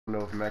I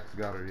don't know if Max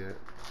got her yet.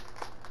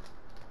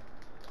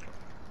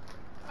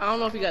 I don't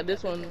know if he got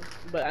this one,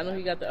 but I know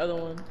he got the other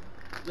one.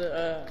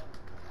 The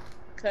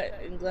cut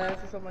in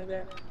glass or something like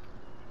that.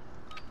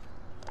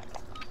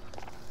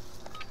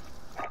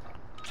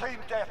 Team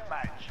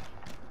deathmatch.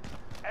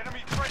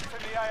 Enemy threats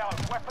in the AO.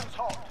 Weapons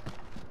hot.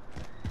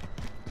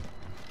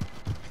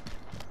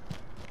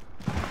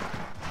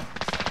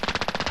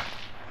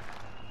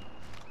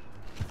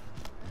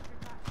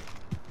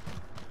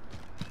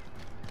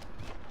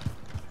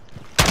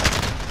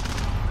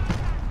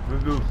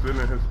 This dude's sitting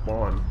in his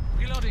spawn.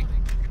 Reloading.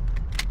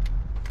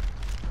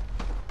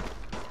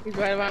 He's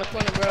right around the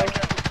corner, bro.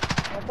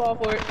 Don't fall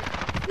for it.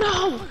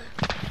 No!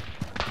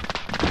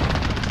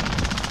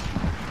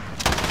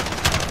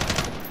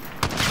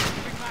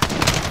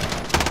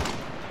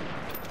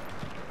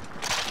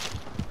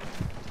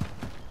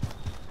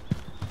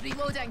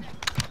 Reloading.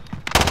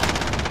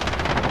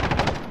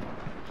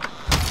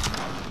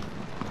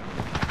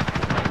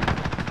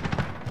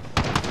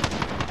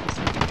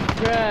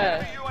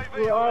 Bruh,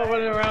 we're all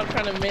running around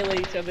trying to melee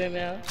each other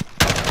now.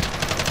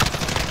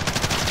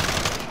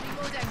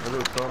 That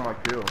dude stole my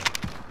kill.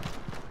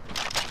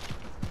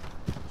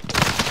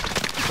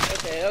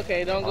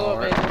 Okay, don't go up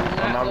Alright. mid.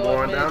 I'm not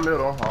going down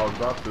middle. I was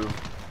about to.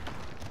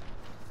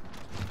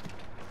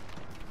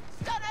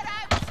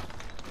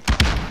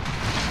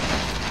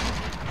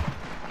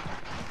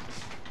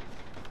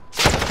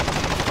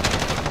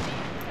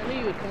 I knew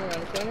you would come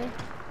around the corner.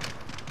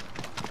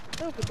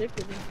 So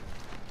predictable.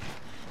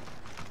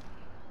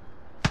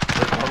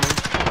 They're coming.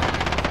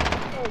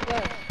 Oh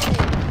god.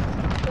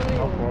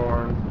 Oh, I'm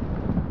born.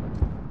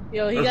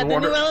 yo, he There's got the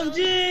one new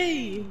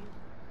LMG!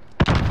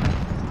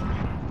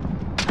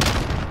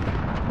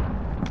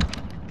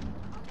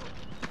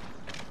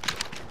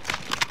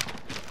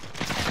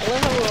 I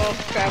love how we're all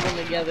traveling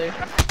together.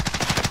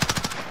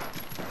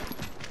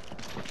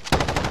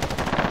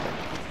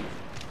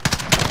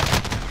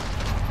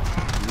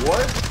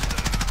 What?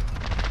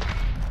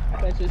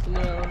 I bet you it's a new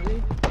LMG.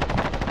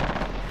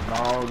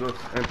 No, just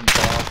empty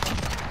bomb.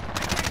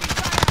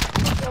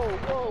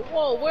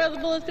 Whoa, where are the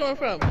bullets coming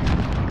from?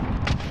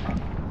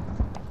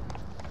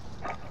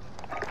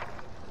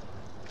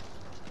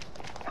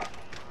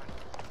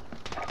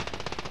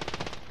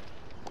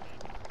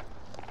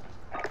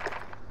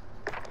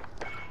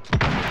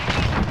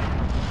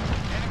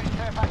 Enemy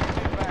care package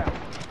inbound.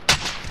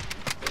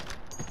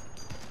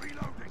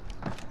 Reloading.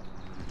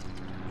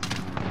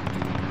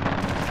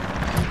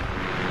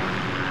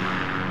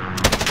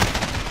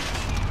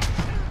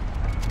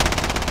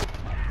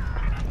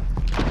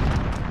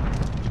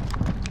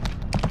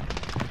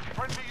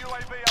 Friendly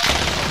UAV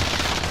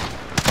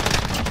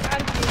How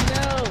do you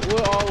know?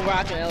 We're all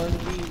rocking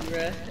LMGs,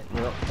 bruh.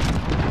 Yep.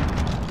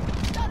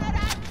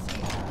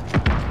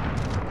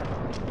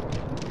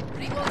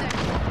 Reloading.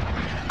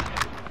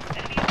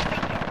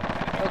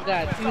 Oh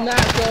god, do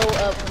not go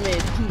up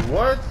mid.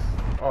 What?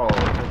 Oh,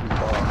 empty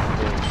bomb.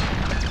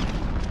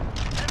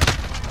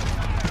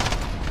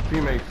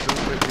 Teammate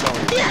stupid. No,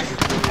 Yes!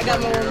 I got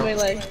my one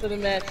melee for the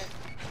match.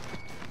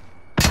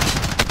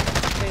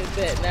 Okay,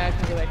 bet. Now I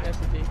can get back to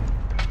SMG.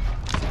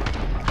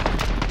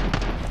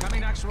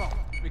 Coming actual.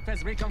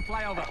 Request recon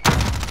flyover.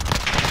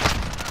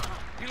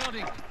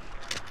 Reloading.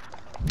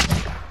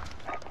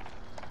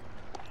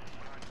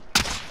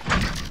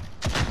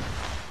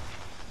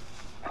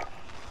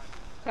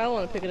 I don't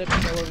want to pick it up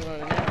and start working on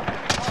it now.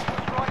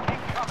 right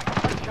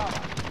incoming. Take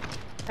cover.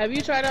 Have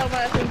you tried out my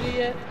SMG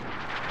yet?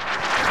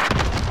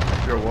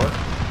 Sure what?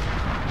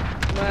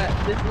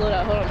 This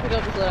loadout. Hold on, pick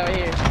up this loadout right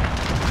here.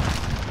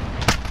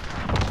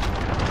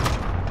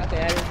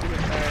 Okay, I didn't see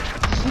it. Sorry.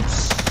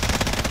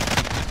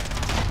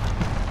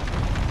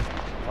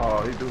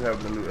 Oh, he do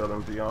have the new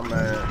LMG. I'm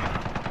mad.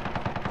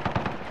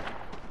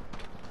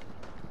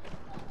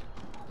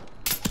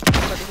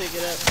 I'm about to pick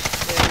it up.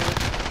 There it is.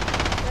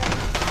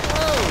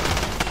 Whoa!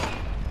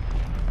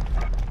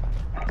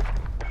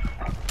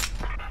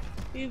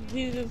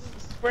 He's just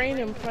spraying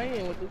and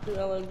praying with this new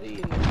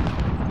LMG and it's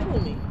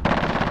killing me.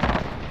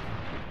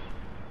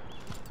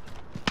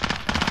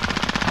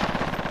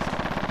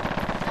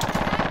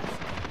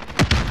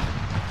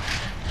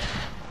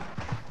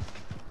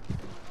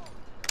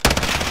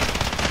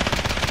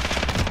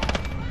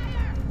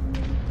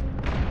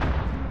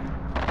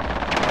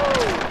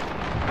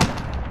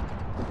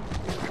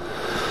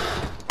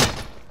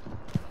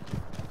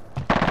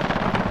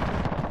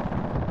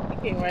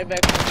 He came right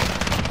back from me.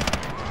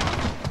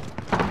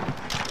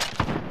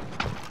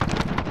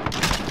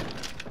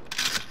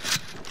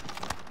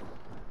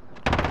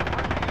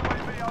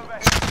 UAV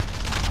overhead.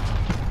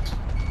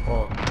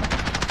 Oh,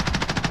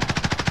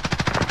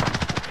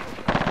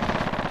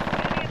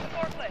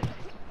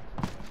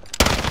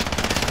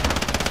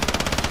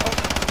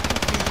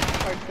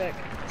 Hard sec.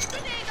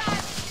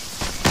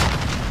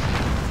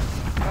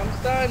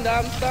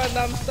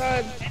 I'm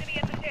stunned. Enemy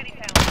at the standing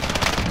pound.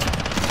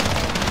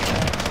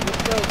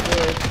 It's so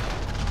good.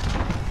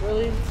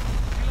 Really?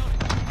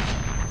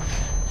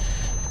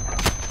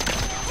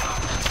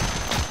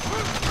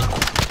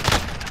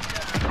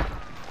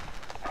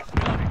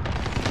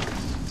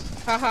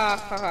 Haha,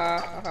 haha,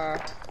 haha.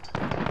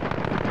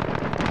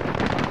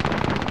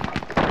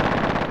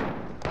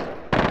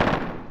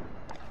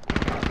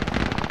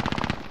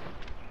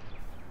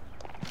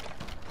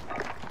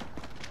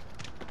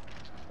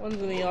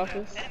 One's in the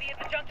office. Enemy at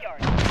the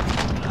junkyard.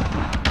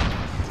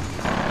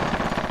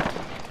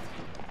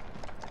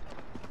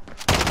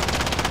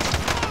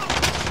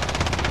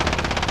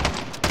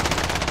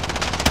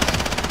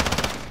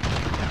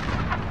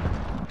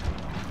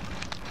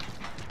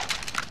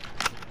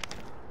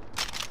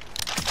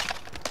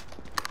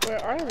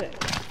 Where are they?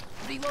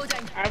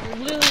 Reloading. I've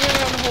literally been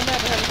around the whole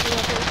map and haven't seen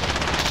one person.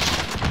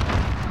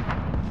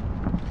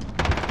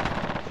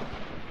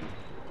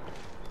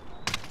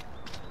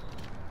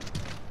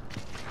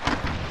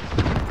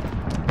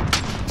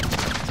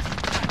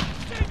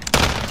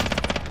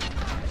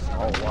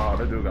 Oh wow,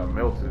 that dude got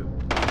melted.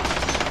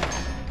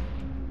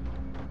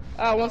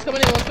 Ah, one's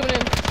coming in, one's coming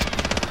in.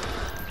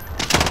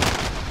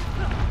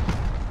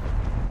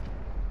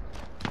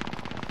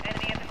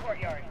 Enemy in the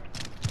courtyard.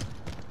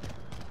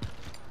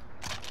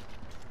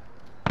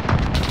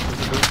 Did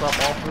the dude stop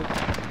office?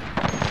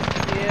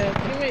 Yeah,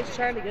 teammate's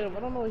trying to get him. I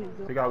don't know what he's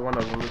doing. He got one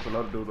of them. There's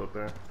another dude up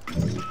there.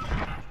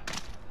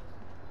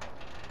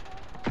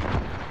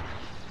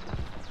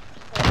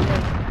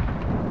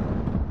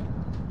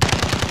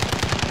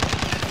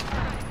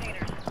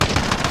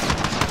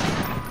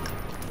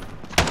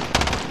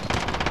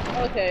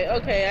 Okay,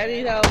 okay, I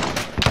need help.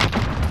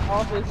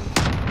 Office.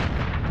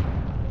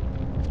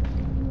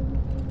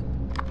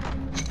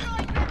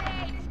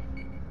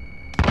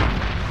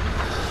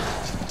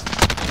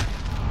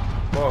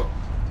 Fuck.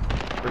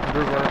 There's a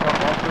dude running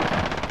top office.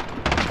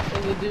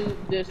 There's a dude,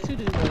 there's two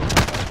dudes running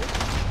top office.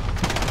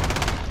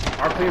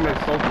 Our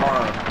teammate's so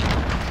blind.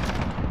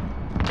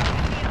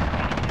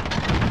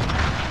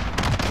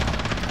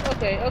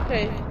 Okay,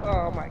 okay.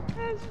 Oh my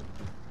gosh.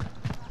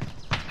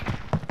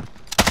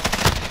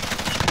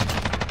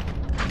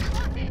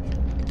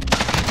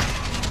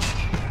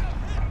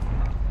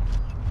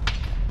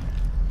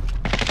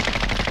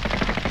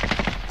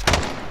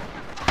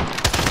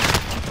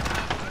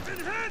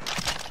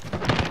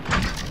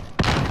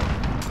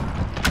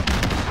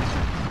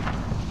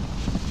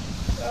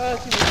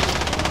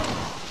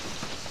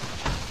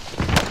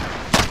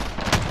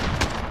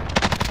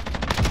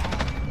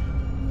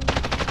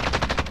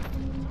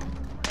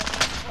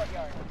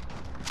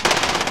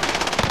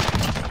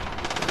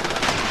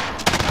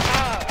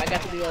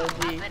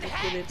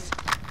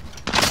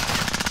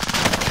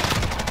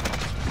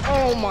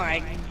 Oh my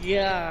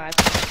god.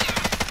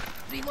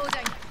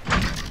 Reloading.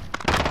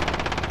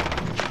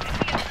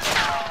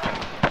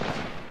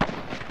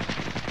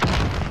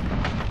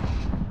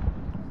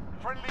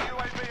 Friendly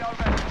UAV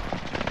over.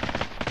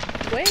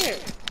 Where?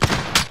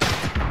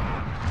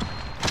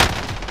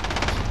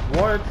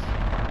 What?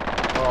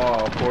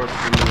 Oh, of course,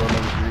 the new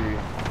LMG.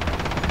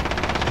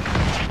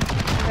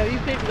 Have you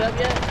picked it up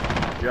yet?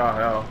 Yeah, I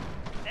have.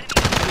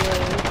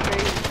 Yeah, it's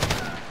crazy.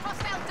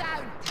 Hostile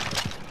down.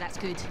 That's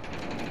good.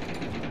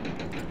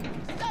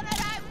 Stunner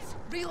out.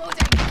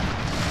 Reloading.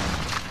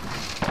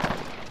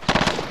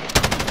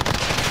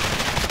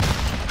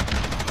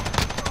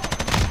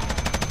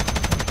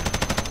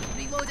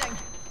 Reloading.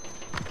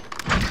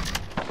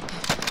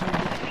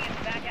 Enemy in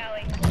the back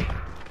alley.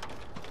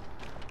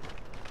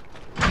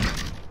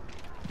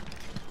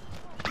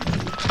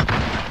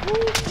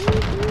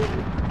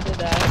 Don't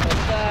die,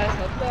 don't die,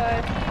 don't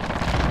die.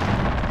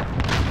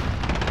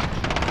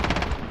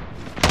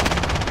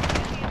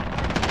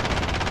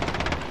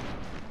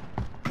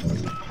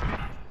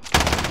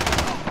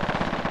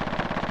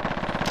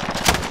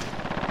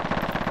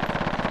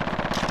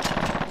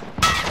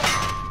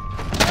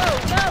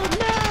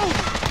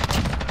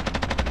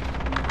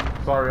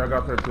 Sorry, I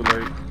got there too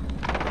late.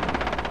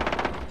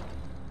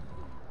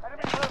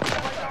 Enemy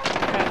personnel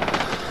over.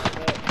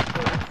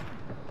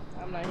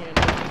 I'm not hearing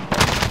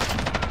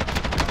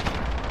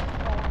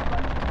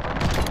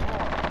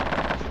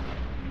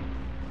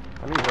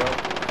I need help.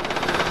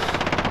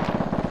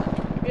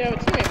 You have a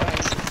teammate behind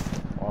you.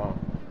 Oh.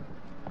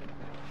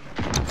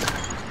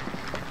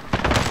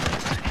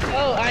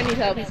 Oh, I need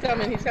help. He's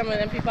coming,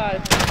 MP5.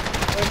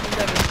 Or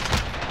MP7.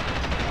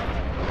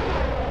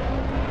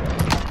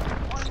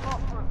 One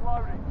phosphorus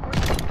loading.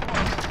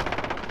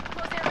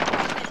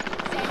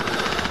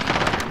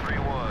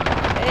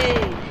 Hey,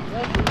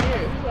 over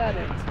here. Who got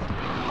it?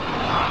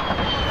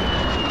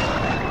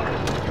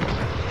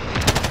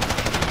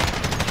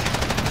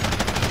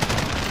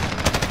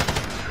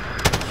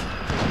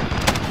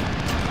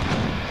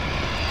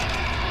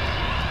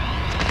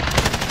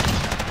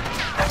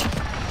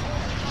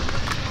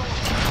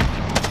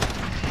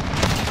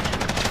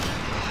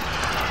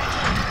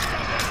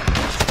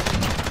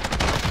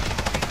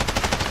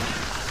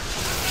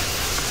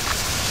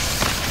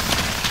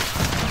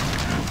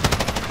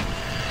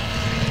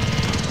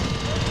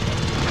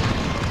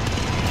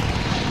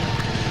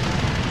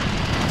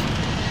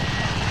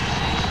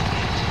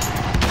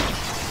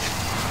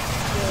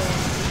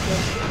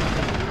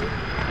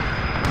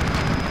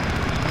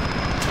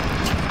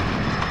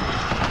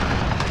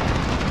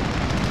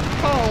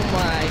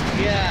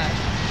 god.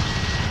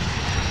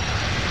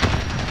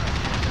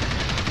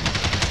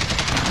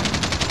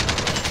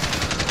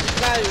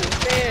 It's not even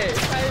fair.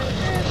 It's not even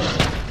fair.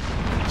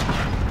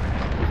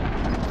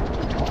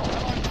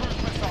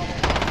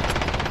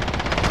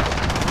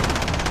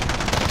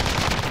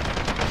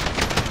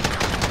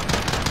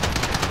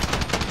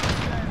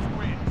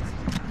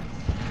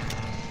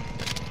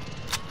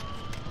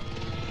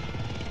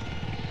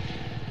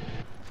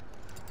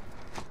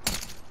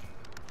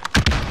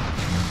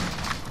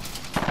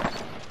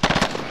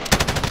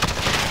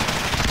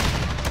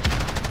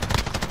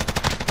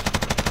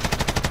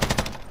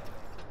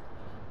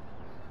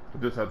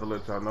 Just have to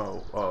let y'all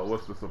know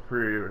what's the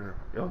superior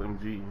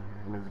LMG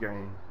in this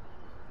game.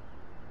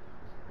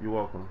 You're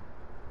welcome.